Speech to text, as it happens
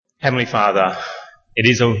Heavenly Father, it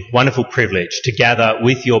is a wonderful privilege to gather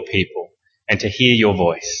with your people and to hear your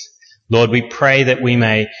voice. Lord, we pray that we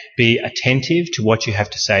may be attentive to what you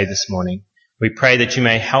have to say this morning. We pray that you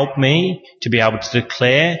may help me to be able to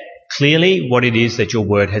declare clearly what it is that your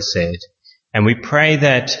word has said. And we pray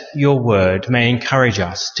that your word may encourage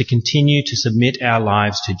us to continue to submit our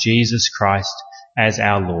lives to Jesus Christ as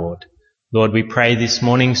our Lord. Lord, we pray this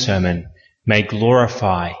morning's sermon may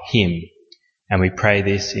glorify him. And we pray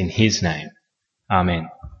this in his name. Amen.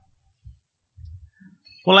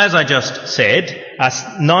 Well, as I just said, a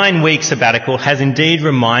 9-week sabbatical has indeed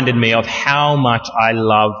reminded me of how much I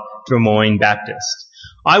love Drummoyne Baptist.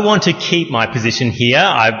 I want to keep my position here,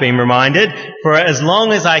 I've been reminded, for as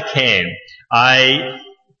long as I can. I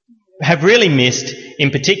have really missed,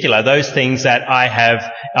 in particular, those things that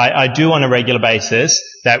I do on a regular basis.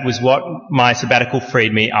 That was what my sabbatical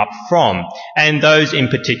freed me up from. And those in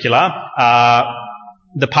particular are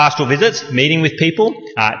the pastoral visits, meeting with people,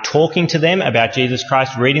 talking to them about Jesus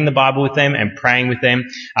Christ, reading the Bible with them and praying with them,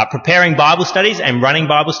 preparing Bible studies and running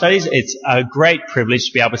Bible studies. It's a great privilege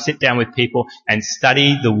to be able to sit down with people and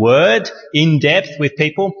study the Word in depth with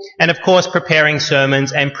people. And of course, preparing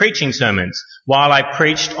sermons and preaching sermons. While I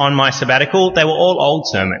preached on my sabbatical, they were all old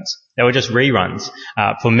sermons. They were just reruns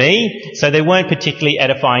for me, so they weren't particularly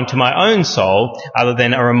edifying to my own soul other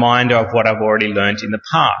than a reminder of what I've already learned in the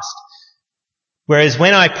past. Whereas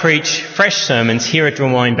when I preach fresh sermons here at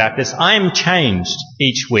Drummoyne Baptist, I am changed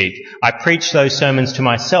each week. I preach those sermons to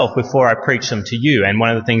myself before I preach them to you. And one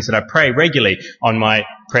of the things that I pray regularly on my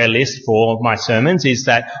prayer list for my sermons is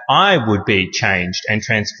that I would be changed and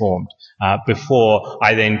transformed before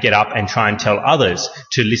I then get up and try and tell others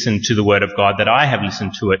to listen to the Word of God, that I have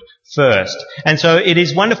listened to it first. And so it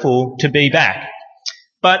is wonderful to be back.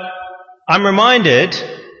 But I'm reminded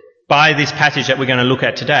by this passage that we're going to look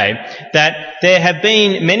at today, that there have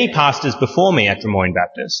been many pastors before me at Drummoyne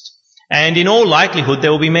Baptist, and in all likelihood there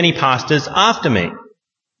will be many pastors after me.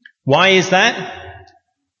 Why is that?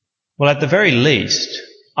 Well, at the very least,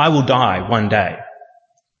 I will die one day,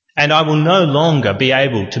 and I will no longer be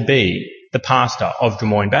able to be the pastor of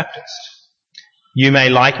Drummoyne Baptist. You may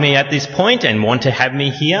like me at this point and want to have me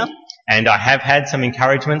here, and I have had some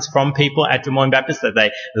encouragements from people at Drummoyne Baptist that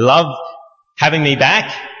they love having me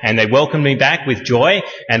back, and they welcome me back with joy,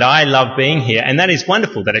 and I love being here. And that is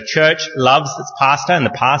wonderful, that a church loves its pastor and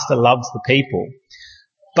the pastor loves the people.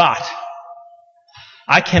 But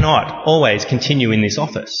I cannot always continue in this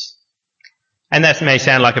office. And that may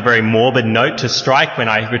sound like a very morbid note to strike when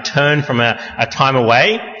I return from a time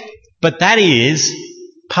away, but that is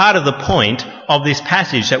part of the point of this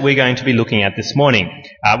passage that we're going to be looking at this morning.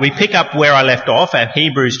 We pick up where I left off at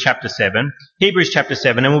Hebrews chapter 7,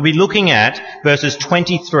 and we'll be looking at verses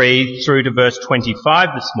 23 through to verse 25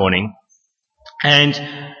 this morning. And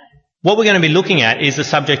what we're going to be looking at is the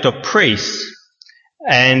subject of priests.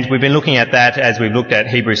 And we've been looking at that as we've looked at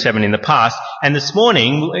Hebrews 7 in the past. And this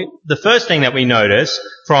morning, the first thing that we notice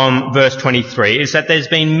from verse 23 is that there's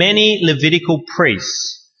been many Levitical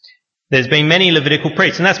priests. There's been many Levitical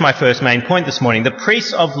priests, and that's my first main point this morning. The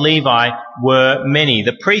priests of Levi were many.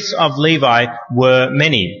 The priests of Levi were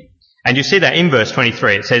many. And you see that in verse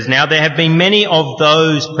 23. It says, "Now there have been many of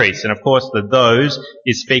those priests." And of course, the "those"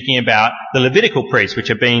 is speaking about the Levitical priests, which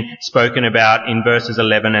have been spoken about in verses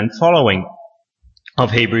 11 and following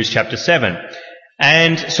of Hebrews chapter 7.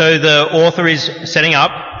 And so the author is setting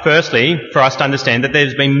up, firstly, for us to understand that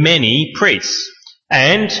there's been many priests.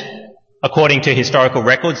 And according to historical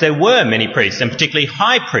records, there were many priests, and particularly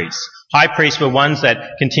high priests. High priests were ones that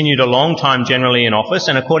continued a long time generally in office,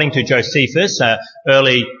 and according to Josephus, an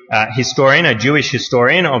early historian, a Jewish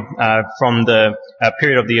historian from the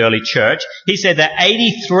period of the early church, he said that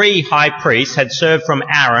 83 high priests had served from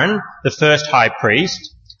Aaron, the first high priest,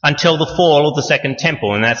 until the fall of the Second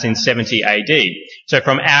Temple, and that's in 70 AD. So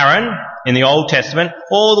from Aaron in the Old Testament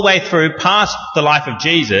all the way through past the life of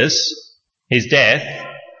Jesus, his death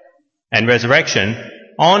and resurrection,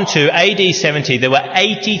 on to AD 70, there were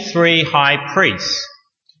 83 high priests.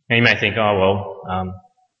 And you may think,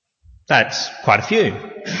 that's quite a few.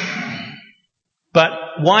 But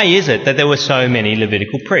why is it that there were so many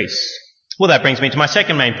Levitical priests? Well, that brings me to my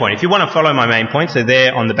second main point. If you want to follow my main points, they're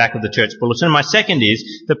there on the back of the church bulletin. My second is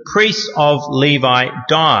the priests of Levi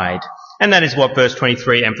died. And that is what verse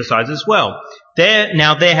 23 emphasizes as well. There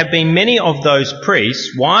have been many of those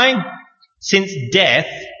priests. Why? Since death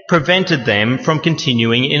prevented them from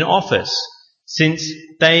continuing in office, since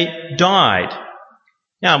they died.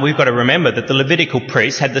 Now, we've got to remember that the Levitical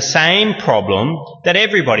priests had the same problem that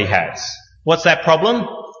everybody has. What's that problem?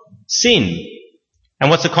 Sin. And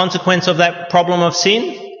what's the consequence of that problem of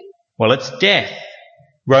sin? Well, it's death.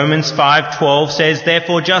 Romans 5:12 says,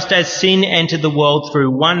 "Therefore, just as sin entered the world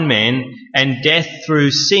through one man, and death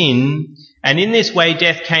through sin, and in this way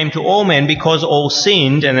death came to all men because all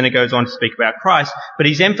sinned," and then it goes on to speak about Christ, but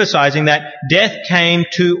he's emphasizing that death came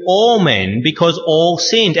to all men because all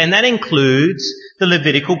sinned, and that includes the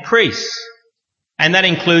Levitical priests, and that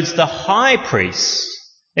includes the high priests.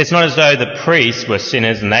 It's not as though the priests were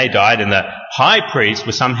sinners and they died, and the high priests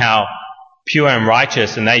were somehow pure and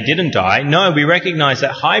righteous and they didn't die. No, we recognize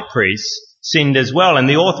that high priests sinned as well, and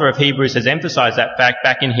the author of Hebrews has emphasized that fact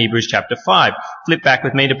back in Hebrews chapter 5. Flip back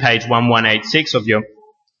with me to page 1186 of your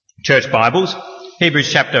church Bibles.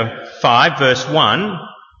 Hebrews chapter 5 verse 1.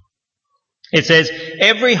 It says,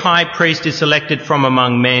 "Every high priest is selected from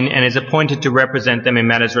among men and is appointed to represent them in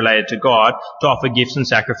matters related to God, to offer gifts and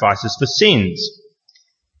sacrifices for sins.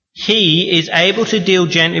 He is able to deal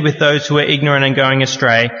gently with those who are ignorant and going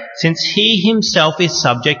astray, since he himself is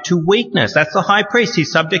subject to weakness." That's the high priest.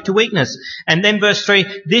 He's subject to weakness. And then verse 3,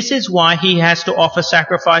 "This is why he has to offer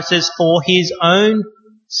sacrifices for his own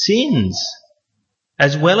sins,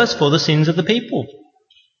 as well as for the sins of the people."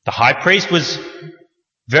 The high priest was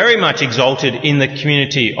very much exalted in the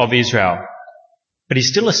community of Israel, but he's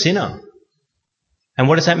still a sinner. And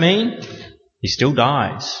what does that mean? He still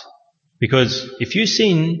dies. Because if you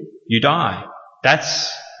sin, you die.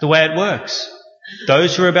 That's the way it works.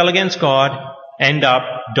 Those who rebel against God end up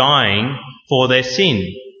dying for their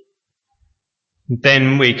sin.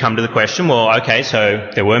 Then we come to the question, well, okay,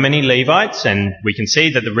 so there were many Levites, and we can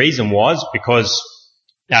see that the reason was because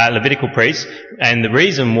Levitical priests, and the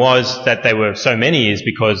reason was that they were so many is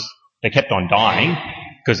because they kept on dying,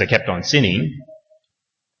 because they kept on sinning.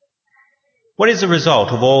 What is the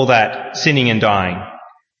result of all that sinning and dying?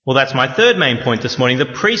 Well, that's my third main point this morning. The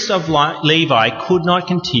priests of Levi could not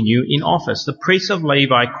continue in office. The priests of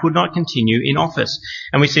Levi could not continue in office.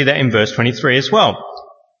 And we see that in verse 23 as well.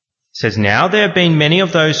 It says, "Now there have been many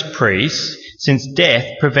of those priests, since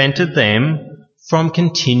death prevented them from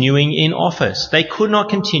continuing in office." They could not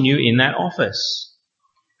continue in that office.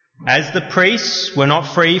 As the priests were not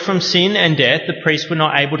free from sin and death, the priests were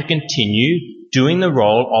not able to continue doing the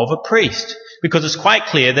role of a priest. Because it's quite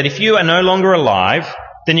clear that if you are no longer alive,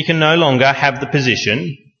 then you can no longer have the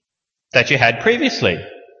position that you had previously.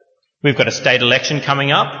 We've got a state election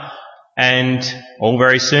coming up, and all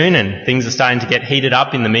very soon, and things are starting to get heated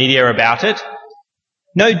up in the media about it.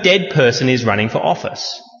 No dead person is running for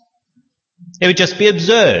office. It would just be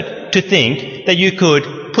absurd to think that you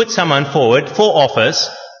could put someone forward for office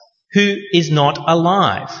who is not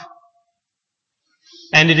alive.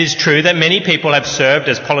 And it is true that many people have served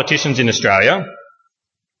as politicians in Australia,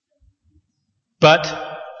 but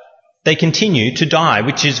they continue to die,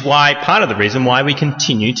 which is why, part of the reason why we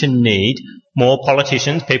continue to need more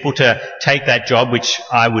politicians, people to take that job, which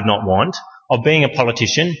I would not want, of being a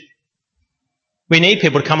politician. We need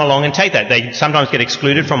people to come along and take that. They sometimes get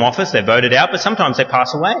excluded from office, they're voted out, but sometimes they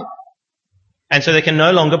pass away. And so they can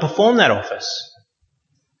no longer perform that office.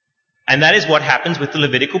 And that is what happens with the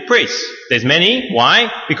Levitical priests. There's many.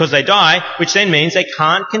 Why? Because they die, which then means they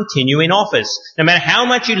can't continue in office. No matter how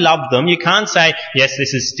much you love them, you can't say, yes,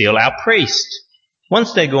 this is still our priest.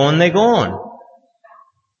 Once they're gone, they're gone.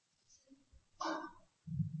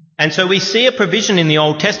 And so we see a provision in the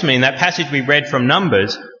Old Testament, in that passage we read from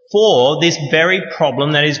Numbers, for this very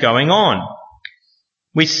problem that is going on.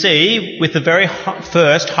 We see with the very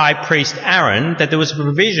first high priest Aaron that there was a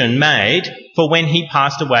provision made for when he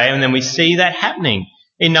passed away, and then we see that happening.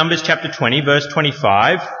 In Numbers chapter 20 verse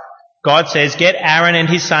 25, God says, "Get Aaron and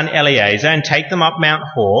his son Eleazar and take them up Mount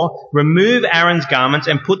Hor, remove Aaron's garments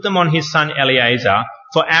and put them on his son Eleazar,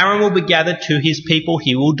 for Aaron will be gathered to his people,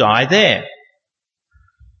 he will die there."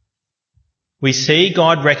 We see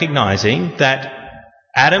God recognizing that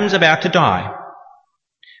Adam's about to die.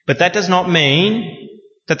 But that does not mean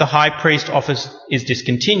that the high priest office is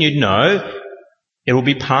discontinued. No, it will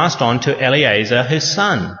be passed on to Eleazar, his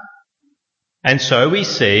son. And so we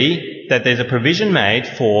see that there's a provision made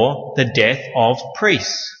for the death of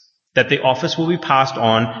priests, that the office will be passed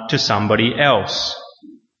on to somebody else.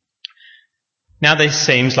 Now this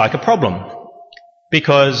seems like a problem,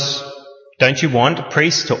 because don't you want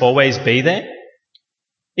priests to always be there?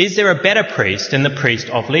 Is there a better priest than the priest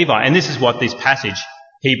of Levi? And this is what this passage,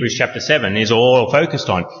 Hebrews chapter 7, is all focused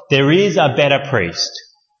on. There is a better priest.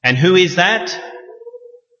 And who is that?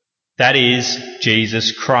 That is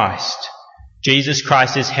Jesus Christ. Jesus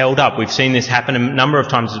Christ is held up. We've seen this happen a number of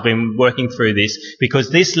times as we've been working through this, because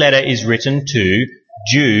this letter is written to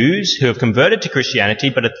Jews who have converted to Christianity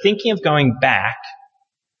but are thinking of going back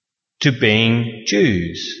to being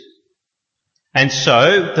Jews. And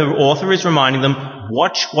so the author is reminding them,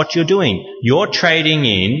 watch what you're doing. You're trading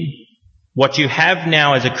in what you have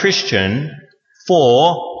now as a Christian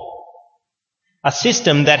for a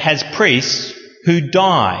system that has priests who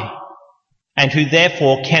die and who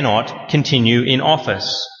therefore cannot continue in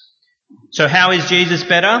office. So how is Jesus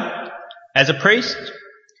better as a priest?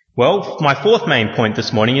 Well, my fourth main point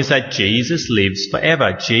this morning is that Jesus lives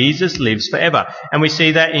forever. Jesus lives forever. And we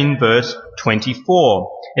see that in verse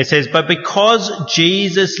 24. It says, but because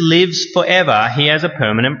Jesus lives forever, he has a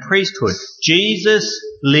permanent priesthood. Jesus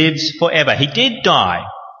lives forever. He did die,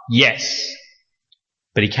 yes,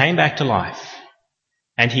 but he came back to life.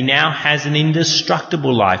 And he now has an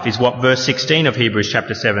indestructible life, is what verse 16 of Hebrews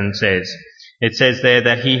chapter 7 says. It says there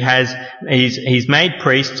that he's made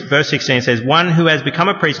priest. Verse 16 says, one who has become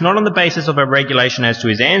a priest not on the basis of a regulation as to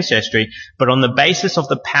his ancestry, but on the basis of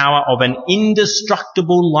the power of an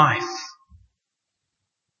indestructible life.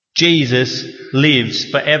 Jesus lives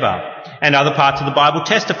forever. And other parts of the Bible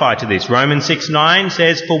testify to this. Romans 6:9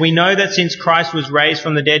 says, for we know that since Christ was raised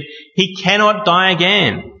from the dead, he cannot die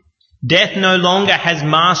again. Death no longer has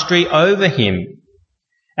mastery over him.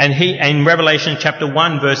 And in Revelation chapter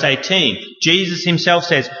 1 verse 18, Jesus himself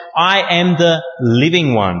says, I am the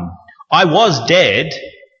living one. I was dead,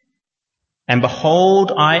 and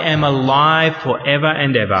behold, I am alive forever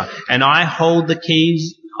and ever, and I hold the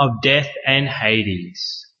keys of death and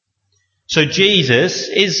Hades. So Jesus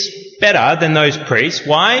is better than those priests.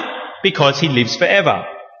 Why? Because he lives forever.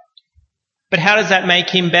 But how does that make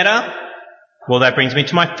him better? Well, that brings me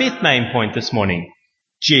to my fifth main point this morning.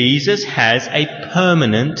 Jesus has a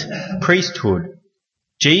permanent priesthood.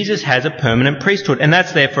 Jesus has a permanent priesthood, and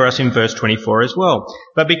that's there for us in verse 24 as well.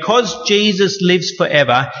 But because Jesus lives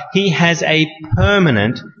forever, he has a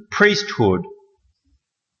permanent priesthood.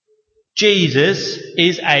 Jesus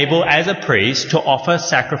is able, as a priest, to offer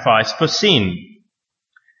sacrifice for sin.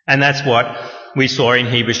 And that's what we saw in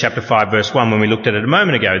Hebrews chapter 5 verse 1 when we looked at it a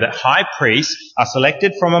moment ago, that high priests are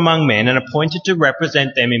selected from among men and appointed to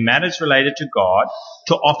represent them in matters related to God,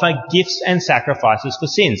 to offer gifts and sacrifices for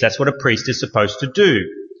sins. That's what a priest is supposed to do.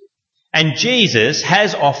 And Jesus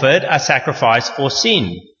has offered a sacrifice for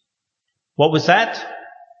sin. What was that?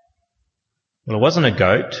 Well, it wasn't a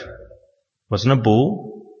goat, it wasn't a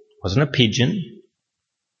bull, it wasn't a pigeon,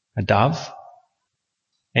 a dove,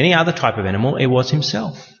 any other type of animal. It was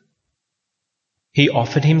himself. He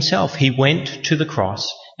offered himself. He went to the cross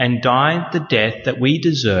and died the death that we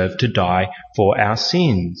deserve to die for our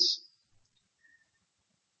sins.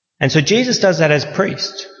 And so Jesus does that as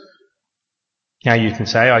priest. Now you can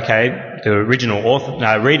say, okay, the original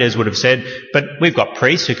readers would have said, but we've got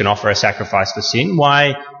priests who can offer a sacrifice for sin.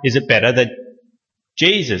 Why is it better that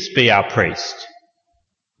Jesus be our priest?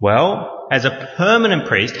 Well, as a permanent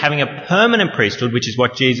priest, having a permanent priesthood, which is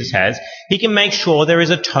what Jesus has, he can make sure there is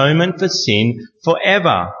atonement for sin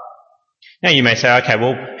forever. Now you may say, okay,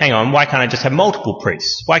 well, hang on, why can't I just have multiple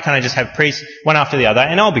priests? Why can't I just have priests one after the other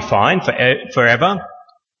and I'll be fine forever?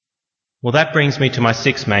 Well, that brings me to my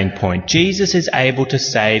sixth main point. Jesus is able to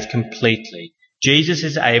save completely. Jesus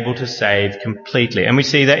is able to save completely. And we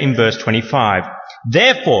see that in verse 25.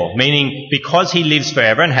 Therefore, meaning because he lives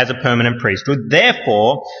forever and has a permanent priesthood,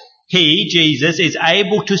 therefore he, Jesus, is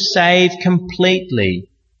able to save completely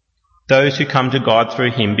those who come to God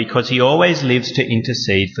through him, because he always lives to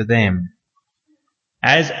intercede for them.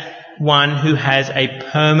 As one who has a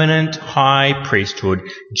permanent high priesthood,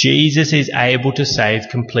 Jesus is able to save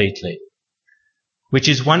completely. Which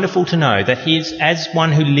is wonderful to know that he is, as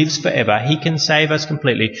one who lives forever, he can save us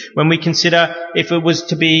completely. When we consider if it was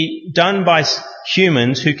to be done by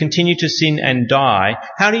humans who continue to sin and die,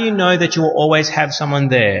 how do you know that you will always have someone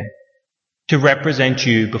there to represent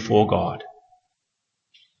you before God?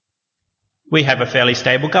 We have a fairly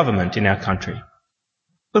stable government in our country,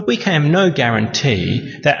 but we can have no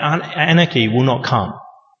guarantee that anarchy will not come,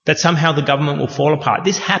 that somehow the government will fall apart.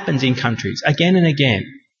 This happens in countries again and again.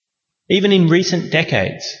 Even in recent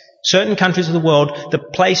decades, certain countries of the world, the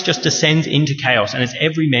place just descends into chaos and it's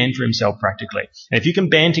every man for himself practically. And if you can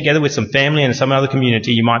band together with some family and some other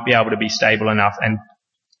community, you might be able to be stable enough and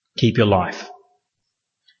keep your life.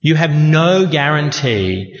 You have no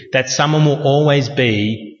guarantee that someone will always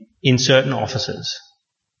be in certain offices.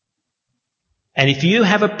 And if you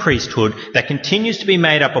have a priesthood that continues to be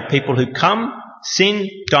made up of people who come, sin,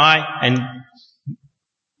 die, and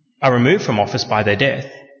are removed from office by their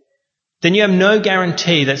death, then you have no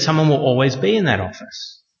guarantee that someone will always be in that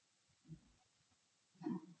office.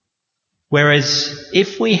 Whereas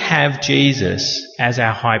if we have Jesus as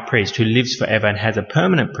our high priest who lives forever and has a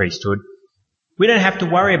permanent priesthood, we don't have to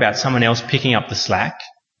worry about someone else picking up the slack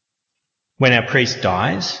when our priest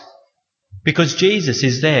dies, because Jesus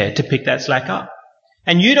is there to pick that slack up.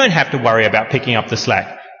 And you don't have to worry about picking up the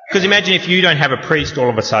slack. Because imagine if you don't have a priest all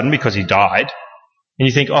of a sudden because he died, and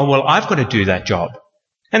you think, oh, well, I've got to do that job.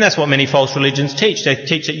 And that's what many false religions teach. They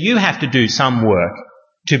teach that you have to do some work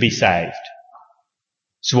to be saved.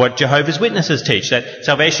 So what Jehovah's Witnesses teach, that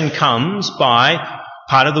salvation comes by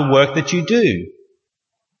part of the work that you do.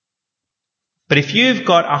 But if you've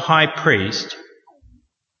got a high priest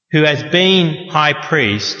who has been high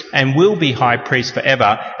priest and will be high priest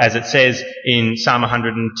forever, as it says in Psalm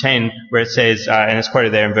 110, where it says, and it's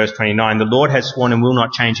quoted there in verse 29, the Lord has sworn and will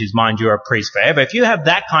not change his mind, you are a priest forever. If you have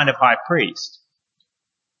that kind of high priest,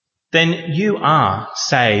 then you are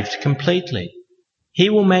saved completely. He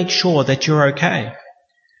will make sure that you're okay.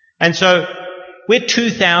 And so we're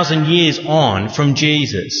 2,000 years on from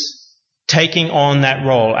Jesus taking on that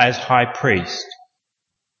role as high priest.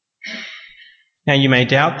 Now you may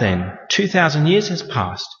doubt then, 2,000 years has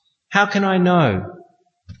passed. How can I know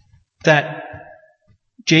that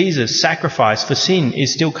Jesus' sacrifice for sin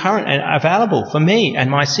is still current and available for me and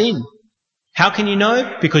my sin? How can you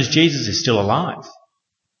know? Because Jesus is still alive.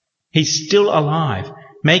 He's still alive,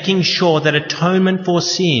 making sure that atonement for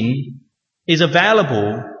sin is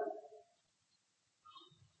available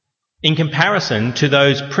in comparison to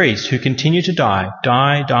those priests who continue to die.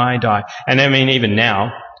 And I mean, even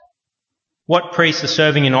now, what priests are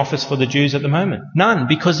serving in office for the Jews at the moment? None,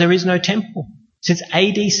 because there is no temple. Since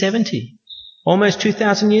AD 70, almost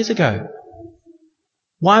 2,000 years ago.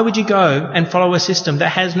 Why would you go and follow a system that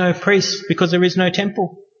has no priests because there is no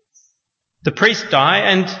temple? The priests die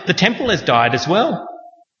and the temple has died as well.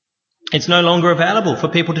 It's no longer available for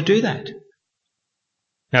people to do that.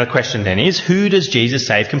 Now the question then is, who does Jesus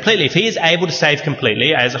save completely? If he is able to save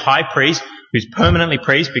completely as a high priest who's permanently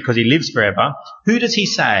priest because he lives forever, who does he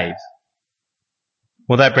save?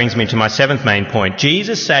 Well, that brings me to my seventh main point.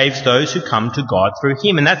 Jesus saves those who come to God through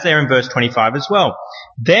him, and that's there in verse 25 as well.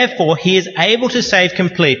 Therefore, he is able to save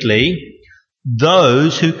completely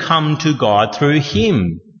those who come to God through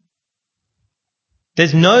him.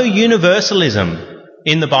 There's no universalism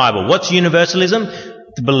in the Bible. What's universalism?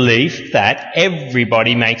 The belief that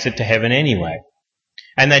everybody makes it to heaven anyway.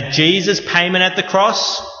 And that Jesus' payment at the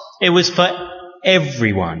cross, it was for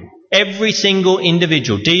everyone. Every single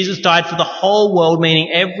individual. Jesus died for the whole world, meaning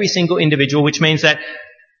every single individual, which means that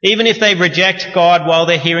even if they reject God while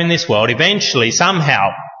they're here in this world, eventually,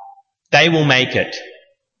 somehow, they will make it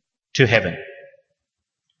to heaven.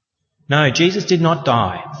 No, Jesus did not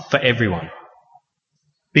die for everyone.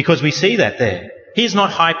 Because we see that there. He is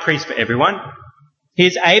not high priest for everyone. He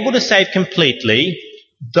is able to save completely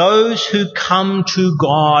those who come to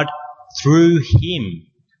God through him.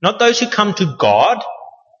 Not those who come to God.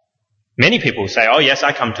 Many people say, oh yes,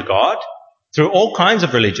 I come to God. Through all kinds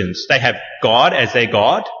of religions. They have God as their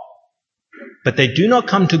God. But they do not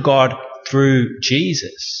come to God through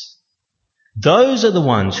Jesus. Those are the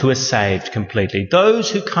ones who are saved completely. Those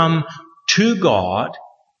who come to God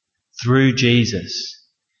through Jesus.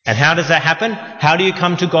 And how does that happen? How do you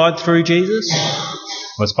come to God through Jesus?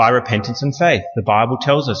 Well, it's by repentance and faith. The Bible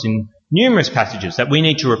tells us in numerous passages that we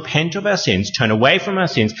need to repent of our sins, turn away from our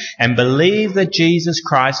sins, and believe that Jesus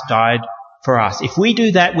Christ died for us. If we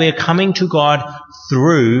do that, we're coming to God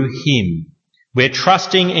through him. We're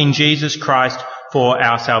trusting in Jesus Christ for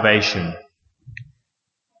our salvation.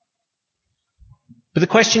 But the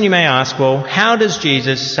question you may ask, well, how does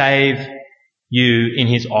Jesus save you in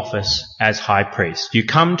his office as high priest? You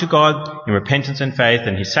come to God in repentance and faith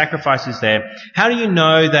and his sacrifice is there. How do you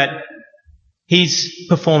know that he's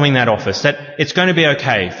performing that office, that it's going to be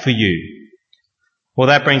okay for you? Well,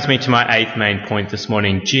 that brings me to my eighth main point this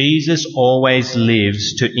morning. Jesus always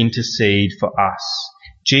lives to intercede for us.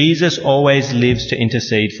 Jesus always lives to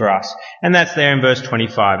intercede for us. And that's there in verse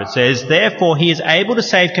 25. It says, therefore he is able to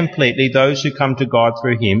save completely those who come to God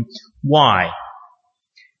through him. Why?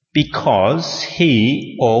 Because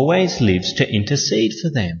he always lives to intercede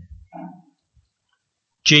for them.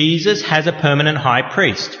 Jesus has a permanent high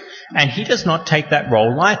priest, and he does not take that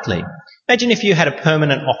role lightly. Imagine if you had a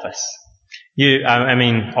permanent office.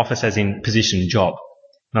 Office as in position, job,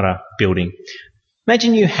 not a building.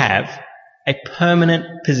 Imagine you have a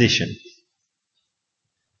permanent position.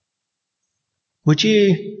 Would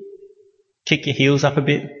you kick your heels up a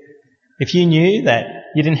bit if you knew that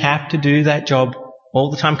you didn't have to do that job all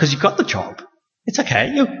the time because you've got the job? It's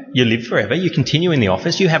okay. You live forever. You continue in the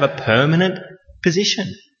office. You have a permanent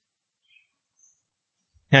position.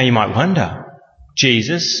 Now you might wonder,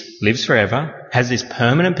 Jesus lives forever, has this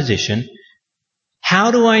permanent position. How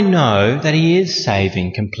do I know that he is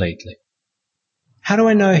saving completely? How do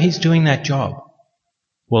I know he's doing that job?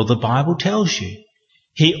 Well, the Bible tells you.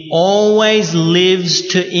 He always lives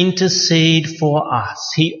to intercede for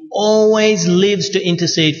us. He always lives to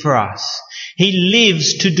intercede for us. He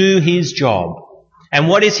lives to do his job. And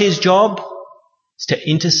what is his job? It's to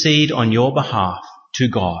intercede on your behalf to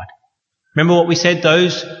God. Remember what we said,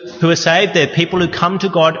 those who are saved, they're people who come to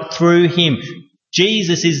God through him.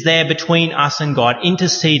 Jesus is there between us and God,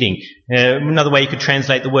 interceding. Another way you could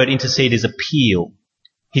translate the word intercede is appeal.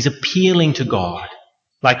 He's appealing to God.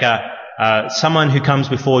 Like someone who comes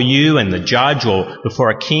before you and the judge or before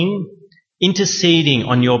a king, interceding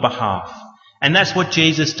on your behalf. And that's what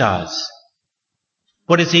Jesus does.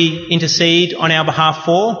 What does he intercede on our behalf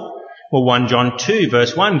for? Well, 1 John 2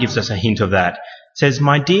 verse 1 gives us a hint of that. It says,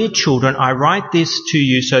 "My dear children, I write this to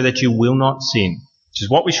you so that you will not sin." Which is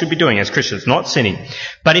what we should be doing as Christians, not sinning.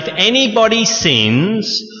 "But if anybody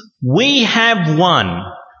sins, we have one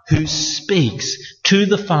who speaks to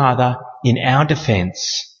the Father in our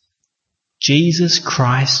defense, Jesus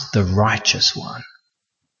Christ, the righteous one."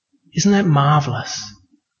 Isn't that marvelous?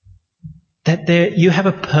 That you have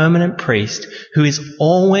a permanent priest who is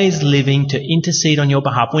always living to intercede on your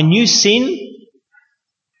behalf. When you sin,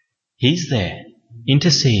 he's there,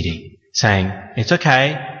 interceding, saying, "It's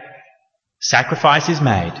okay. Sacrifice is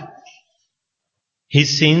made."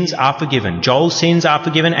 His sins are forgiven. Joel's sins are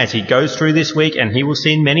forgiven as he goes through this week, and he will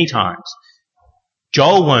sin many times.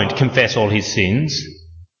 Joel won't confess all his sins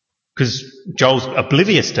because Joel's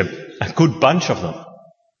oblivious to a good bunch of them.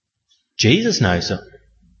 Jesus knows them.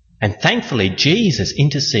 And thankfully, Jesus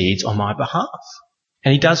intercedes on my behalf.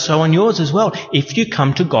 And he does so on yours as well. If you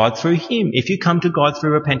come to God through him, if you come to God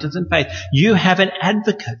through repentance and faith, you have an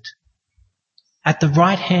advocate at the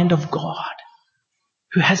right hand of God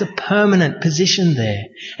who has a permanent position there.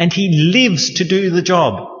 And he lives to do the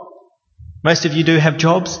job. Most of you do have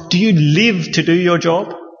jobs. Do you live to do your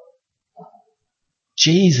job?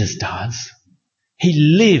 Jesus does. He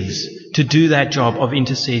lives to do that job of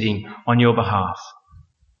interceding on your behalf.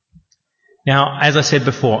 Now, as I said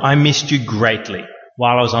before, I missed you greatly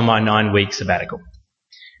while I was on my 9-week sabbatical.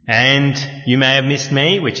 And you may have missed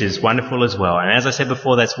me, which is wonderful as well. And as I said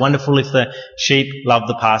before, that's wonderful if the sheep love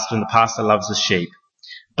the pastor and the pastor loves the sheep.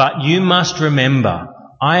 But you must remember,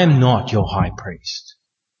 I am not your high priest.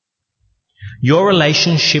 Your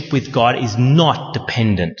relationship with God is not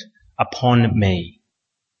dependent upon me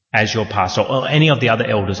as your pastor or any of the other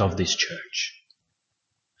elders of this church.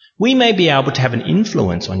 We may be able to have an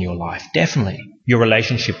influence on your life, definitely, your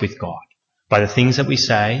relationship with God. By the things that we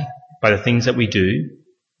say, by the things that we do,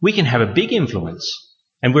 we can have a big influence,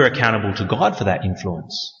 and we're accountable to God for that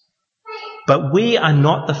influence. But we are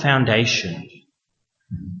not the foundation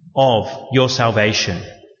of your salvation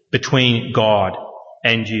between God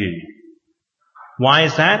and you. Why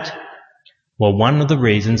is that? Well, one of the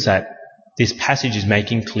reasons that this passage is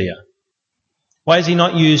making clear. Why does he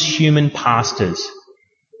not use human pastors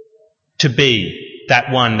to be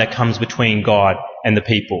that one that comes between God and the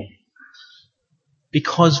people?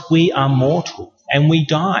 Because we are mortal and we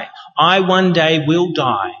die. I one day will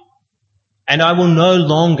die, and I will no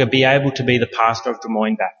longer be able to be the pastor of Des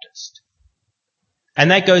Moines Baptist.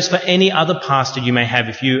 And that goes for any other pastor you may have.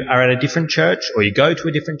 If you are at a different church or you go to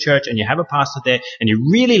a different church and you have a pastor there and you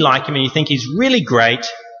really like him and you think he's really great,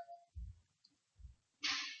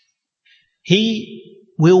 he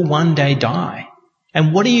will one day die.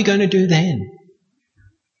 And what are you going to do then?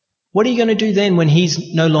 What are you going to do then when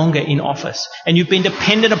he's no longer in office and you've been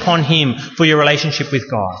dependent upon him for your relationship with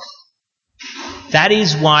God? That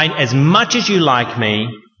is why, as much as you like me,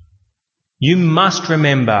 you must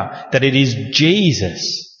remember that it is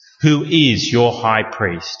Jesus who is your high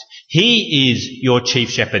priest. He is your chief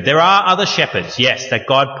shepherd. There are other shepherds, yes, that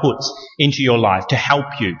God puts into your life to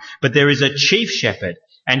help you. But there is a chief shepherd,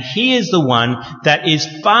 and he is the one that is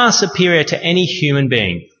far superior to any human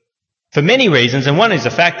being. For many reasons, and one is the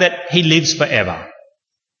fact that he lives forever.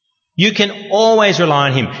 You can always rely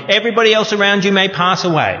on him. Everybody else around you may pass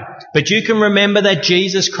away, but you can remember that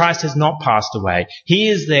Jesus Christ has not passed away. He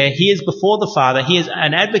is there. He is before the Father. He is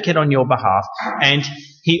an advocate on your behalf, and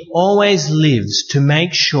he always lives to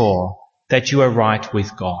make sure that you are right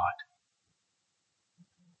with God.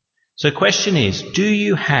 So the question is, do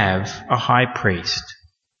you have a high priest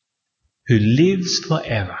who lives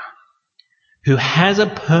forever, who has a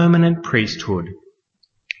permanent priesthood,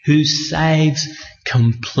 who saves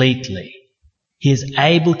completely? He is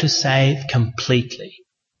able to save completely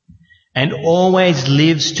and always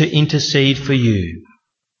lives to intercede for you.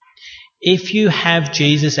 If you have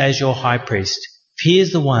Jesus as your high priest, if he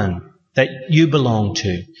is the one that you belong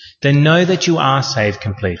to, then know that you are saved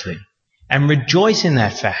completely and rejoice in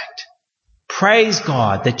that fact. Praise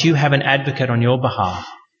God that you have an advocate on your behalf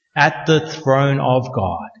at the throne of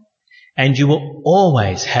God, and you will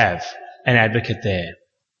always have an advocate there.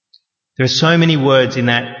 There are so many words in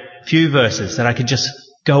that few verses that I could just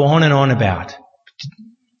go on and on about.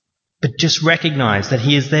 But just recognize that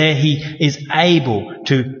he is there. He is able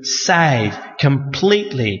to save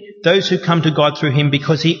completely those who come to God through him,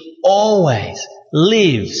 because he always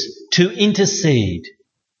lives to intercede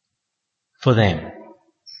for them.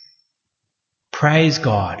 Praise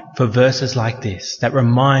God for verses like this that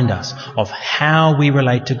remind us of how we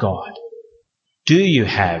relate to God. Do you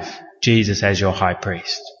have Jesus as your high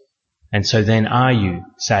priest? And so then are you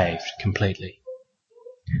saved completely?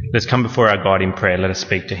 Let's come before our God in prayer. Let us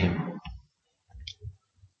speak to him.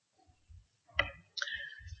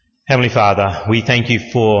 Heavenly Father, we thank you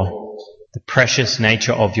for the precious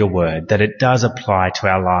nature of your word, that it does apply to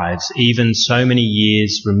our lives, even so many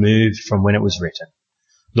years removed from when it was written.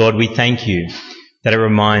 Lord, we thank you that it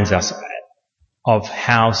reminds us of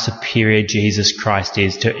how superior Jesus Christ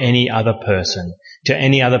is to any other person, to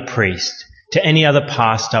any other priest, to any other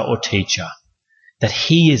pastor or teacher, that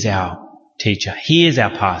he is our teacher, he is our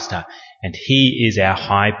pastor, and he is our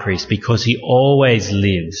high priest, because he always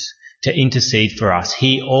lives to intercede for us.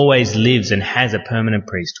 He always lives and has a permanent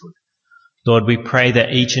priesthood. Lord, we pray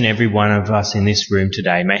that each and every one of us in this room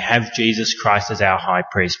today may have Jesus Christ as our high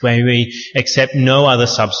priest. May we accept no other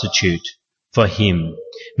substitute for him.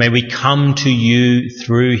 May we come to you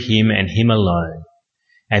through him and him alone,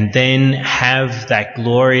 and then have that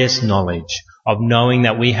glorious knowledge of knowing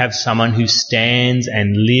that we have someone who stands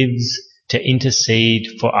and lives to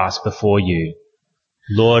intercede for us before you.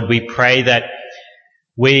 Lord, we pray that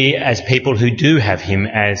we, as people who do have him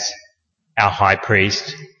as our high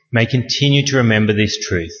priest, may continue to remember this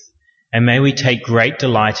truth, and may we take great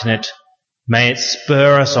delight in it. May it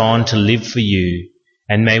spur us on to live for you,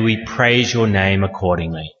 and may we praise your name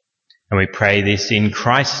accordingly. And we pray this in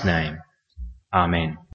Christ's name. Amen.